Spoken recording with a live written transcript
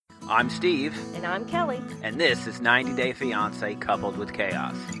I'm Steve. And I'm Kelly. And this is 90 Day Fiancé Coupled with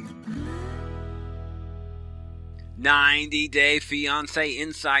Chaos. 90 Day Fiancé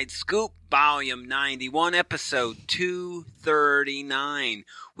Inside Scoop, Volume 91, Episode 239.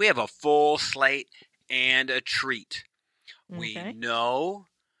 We have a full slate and a treat. Okay. We know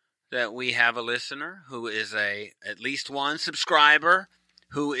that we have a listener who is at least one subscriber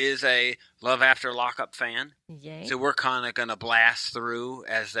who is a Love After Lockup fan. Yay. So we're kind of going to blast through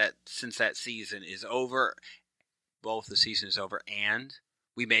since that season is over. Both the season is over and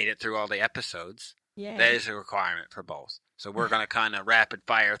we made it through all the episodes. Yay. That is a requirement for both. So we're going to kind of rapid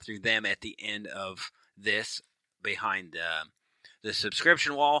fire through them at the end of this behind the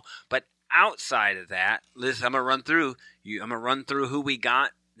subscription wall. But outside of that, Liz, I'm going to run through who we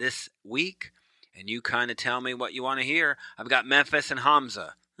got this week. And you kind of tell me what you want to hear. I've got Memphis and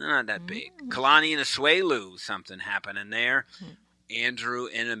Hamza. They're not that big. Kalani and Asuelu, something happening there. Andrew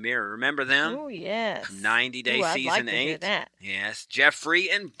and Amir. Remember them? Oh, yes. From 90 Day I'd Season like to 8. hear that. Yes. Jeffrey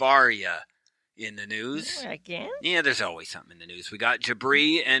and Varya in the news. Again? Yeah, there's always something in the news. We got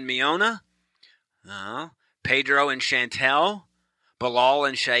Jabri and Miona. Pedro and Chantel. Bilal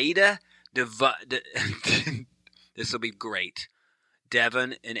and Shaida. This will be great.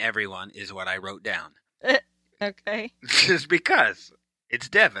 Devin and everyone is what I wrote down. Okay. Just because it's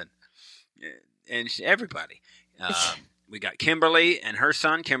Devin and everybody. We got Kimberly and her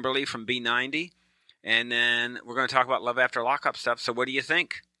son, Kimberly from B90. And then we're going to talk about Love After Lockup stuff. So what do you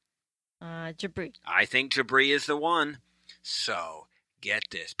think? Jabri. I think Jabri is the one. So get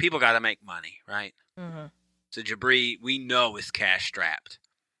this. People got to make money, right? Mm-hmm. So Jabri, we know, is cash strapped.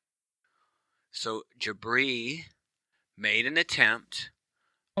 So Jabri made an attempt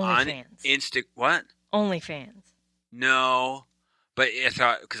on OnlyFans. What? OnlyFans. No, but I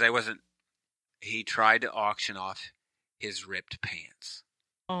thought because he tried to auction off his ripped pants.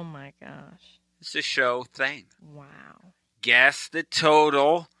 Oh my gosh! It's a show thing. Wow. Guess the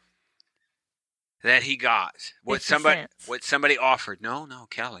total that he got. What 50 cents. somebody offered? No,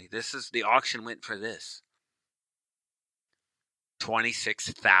 Kelly. The auction went for this.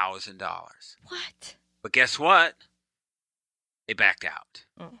 $26,000. What? But guess what? They backed out.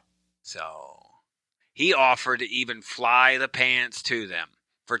 Oh. So he offered to even fly the pants to them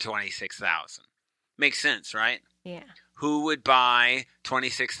for $26,000. Makes sense, right? Yeah. Who would buy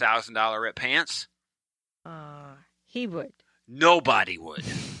 $26,000 ripped pants? He would. Nobody would.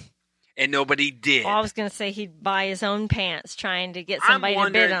 And nobody did. Well, I was going to say he'd buy his own pants trying to get somebody to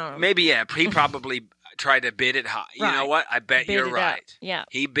bid on them. Maybe, yeah. He probably tried to bid it high. Right. You know what? I bet Bid you're it right. up. Yeah.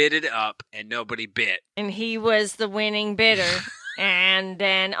 He bid it up and nobody bid. And he was the winning bidder. And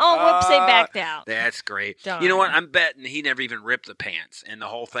then, whoops, they backed out. That's great. Darn. You know what? I'm betting he never even ripped the pants. And the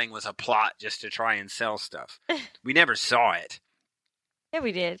whole thing was a plot just to try and sell stuff. We never saw it. Yeah,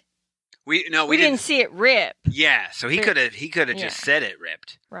 we did. We didn't see it rip. Yeah, so he could have just said it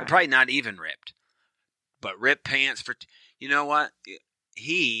ripped. Right. Probably not even ripped. But ripped pants for you know what?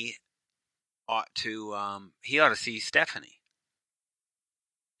 He ought to see Stephanie.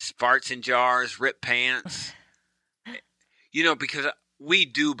 Farts in jars, ripped pants. Because we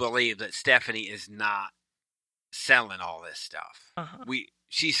do believe that Stephanie is not selling all this stuff. Uh-huh.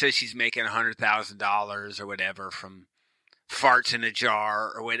 She says she's making $100,000 or whatever from farts in a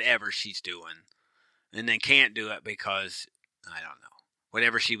jar or whatever she's doing, and then can't do it because I don't know,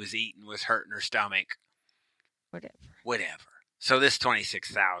 whatever she was eating was hurting her stomach. Whatever. So this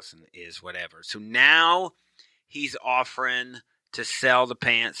 $26,000 is whatever. So now he's offering to sell the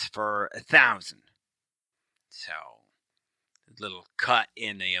pants for $1,000. So a little cut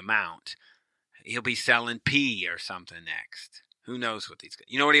in the amount. He'll be selling pee or something next. Who knows what these?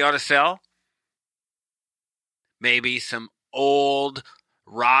 You know what he ought to sell? Maybe some old,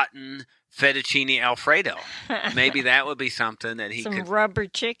 rotten fettuccine Alfredo. Maybe that would be something that he could... Some rubber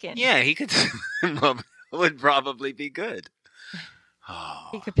chicken. Yeah, he could... would probably be good. Oh.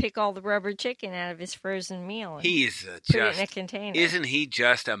 He could pick all the rubber chicken out of his frozen meal and He's put it in a container. Isn't he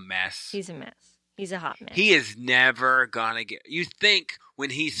just a mess? He's a mess. He's a hot mess. He is never going to get... You think when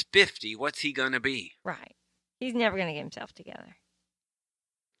he's 50, what's he going to be? Right. He's never going to get himself together.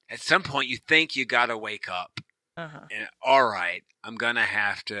 At some point, you think you got to wake up. Uh-huh. And, all right, I'm going to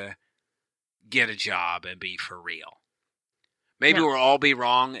have to get a job and be for real. Maybe we'll all be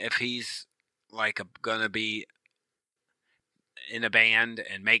wrong if he's going to be in a band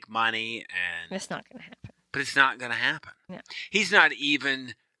and make money. And it's not going to happen. But it's not going to happen. No. He's not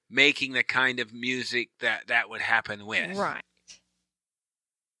even making the kind of music that would happen with. Right.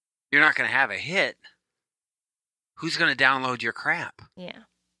 You're not going to have a hit. Who's going to download your crap? Yeah.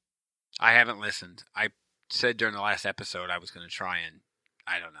 I haven't listened. I said during the last episode I was going to try and,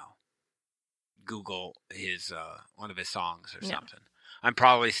 I don't know. Google his one of his songs or No. something. I'm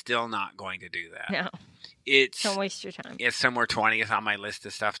probably still not going to do that. No, It's don't waste your time. It's somewhere 20th on my list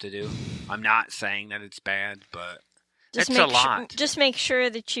of stuff to do. I'm not saying that it's bad, but Just it's a make lot. just make sure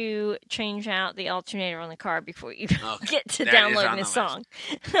that you change out the alternator on the car before you Okay. get to That is downloading on the the song.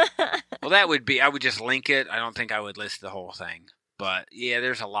 Well, that would be. I would just link it. I don't think I would list the whole thing. But yeah,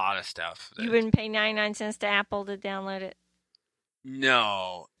 there's a lot of stuff. You wouldn't pay 99 cents to Apple to download it?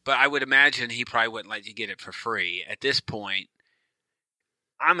 No, but I would imagine he probably wouldn't let you get it for free. At this point,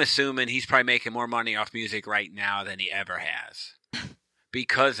 I'm assuming he's probably making more money off music right now than he ever has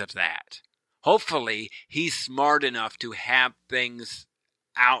because of that. Hopefully, he's smart enough to have things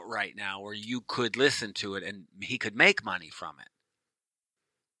out right now where you could listen to it and he could make money from it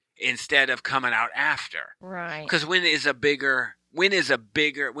instead of coming out after. Right. Because when's he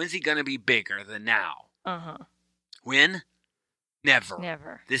going to be bigger than now? Uh-huh. When? Never.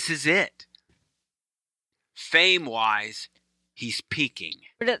 Never. This is it. Fame-wise, he's peaking.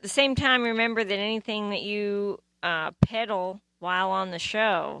 But at the same time, remember that anything that you peddle while on the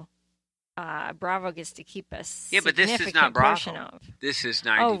show, Bravo gets to keep a Yeah, but this is significant not portion Bravo. of. This is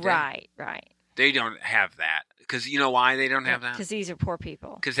 90 Oh, Day. right. They don't have that. Because you know why they don't have that? Because these are poor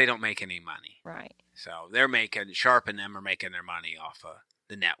people. Because they don't make any money. Right. So they're making, Sharp and them are making their money off of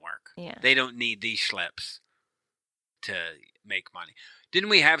the network. Yeah. They don't need these schleps to make money. Didn't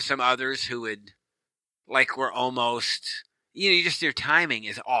we have some others who would, like, were almost, your timing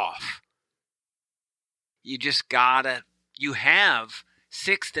is off. You just gotta, you have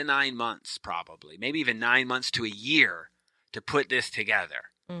 6 to 9 months probably, maybe even 9 months to a year to put this together.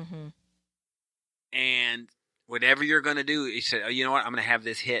 Mm-hmm. And whatever you're going to do, you said, oh, you know what, I'm going to have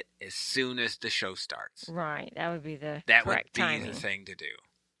this hit as soon as the show starts. Right. That would be the That would correct be timing. the thing to do.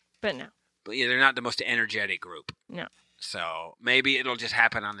 But no. But yeah, they're not the most energetic group. No. So maybe it'll just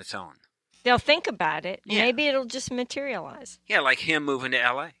happen on its own. They'll think about it. Yeah. Maybe it'll just materialize. Yeah, like him moving to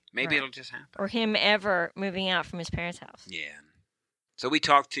L.A. Maybe Right. it'll just happen. Or him ever moving out from his parents' house. Yeah. So we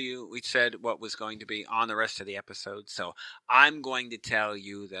talked to you. We said what was going to be on the rest of the episode. So I'm going to tell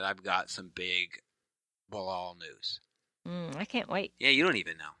you that I've got some big all news. I can't wait. Yeah, you don't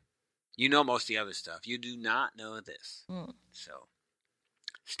even know. You know most of the other stuff. You do not know this. So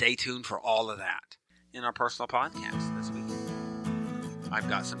stay tuned for all of that in our personal podcast this week. I've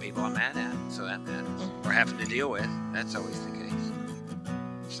got some people I'm mad at, so that matters. Or having to deal with. That's always the case.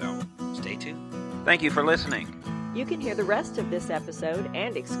 So stay tuned. Thank you for listening. You can hear the rest of this episode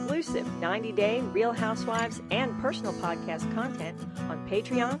and exclusive 90-day Real Housewives and personal podcast content on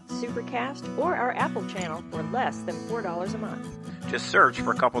Patreon, Supercast, or our Apple channel for less than $4 a month. Just search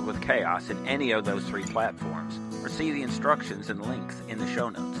for Coupled with Chaos in any of those 3 platforms, or see the instructions and links in the show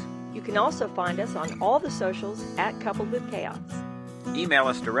notes. You can also find us on all the socials at Coupled with Chaos. Email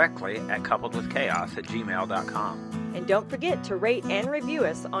us directly at coupledwithchaos@gmail.com. And don't forget to rate and review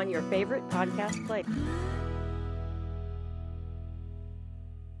us on your favorite podcast player.